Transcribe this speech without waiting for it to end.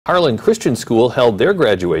Harlan Christian School held their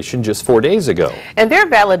graduation just 4 days ago. And their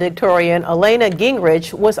valedictorian, Alana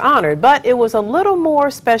Gingerich, was honored, but it was a little more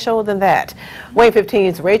special than that. WANE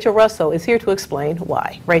 15's Rachel Russell is here to explain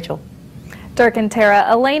why. Rachel. Dirk and Tara,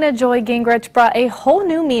 Alana Joy Gingerich brought a whole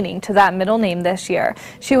new meaning to that middle name this year.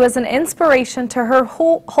 She was an inspiration to her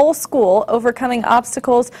whole school, overcoming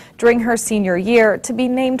obstacles during her senior year to be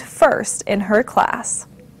named first in her class.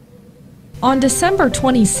 On December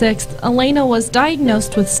 26th, Alana was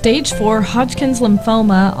diagnosed with stage 4 Hodgkin's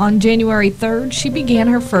lymphoma. On January 3rd, she began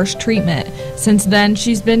her first treatment. Since then,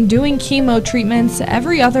 she's been doing chemo treatments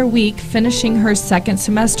every other week, finishing her second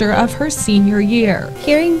semester of her senior year.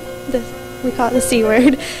 Hearing we call it the C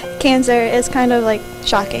word, cancer, is kind of like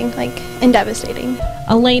shocking, and devastating.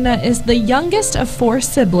 Alana is the youngest of 4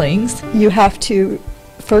 siblings. You have to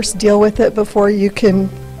first deal with it before you can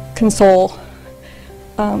console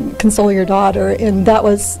your daughter, and that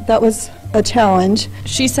was a challenge.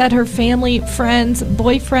 She said her family, friends,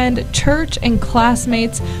 boyfriend, church, and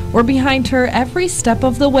classmates were behind her every step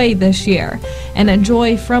of the way this year, and a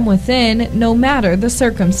joy from within, no matter the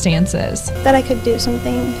circumstances. That I could do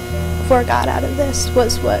something for God out of this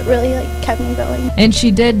was what really kept me going. And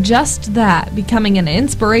she did just that, becoming an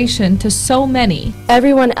inspiration to so many.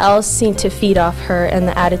 Everyone else seemed to feed off her and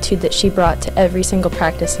the attitude that she brought to every single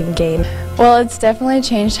practice and game. Well, it's definitely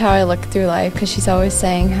changed how I look through life, because she's always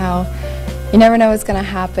saying how you never know what's going to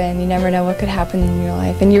happen, you never know what could happen in your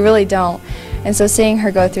life, and you really don't. And so seeing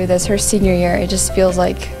her go through this, her senior year, it just feels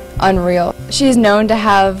like unreal. She's known to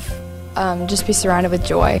have just be surrounded with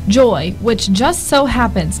joy. Joy, which just so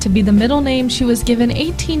happens to be the middle name she was given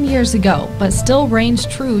 18 years ago, but still reigns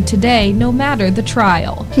true today no matter the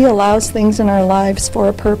trial. He allows things in our lives for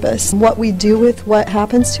a purpose. What we do with what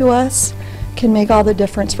happens to us can make all the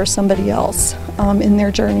difference for somebody else in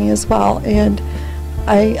their journey as well. And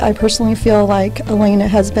I personally feel like Alana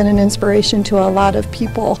has been an inspiration to a lot of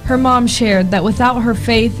people. Her mom shared that without her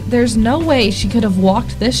faith, there's no way she could have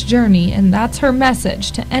walked this journey, and that's her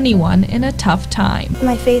message to anyone in a tough time.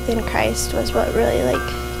 My faith in Christ was what really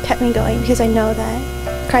kept me going, because I know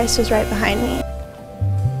that Christ was right behind me.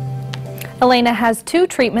 Alana has 2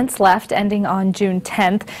 treatments left, ending on June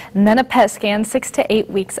 10th, and then a PET scan 6 to 8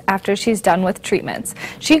 weeks after she's done with treatments.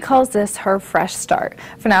 She calls this her fresh start.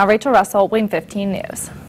 For now, Rachel Russell, WANE 15 News.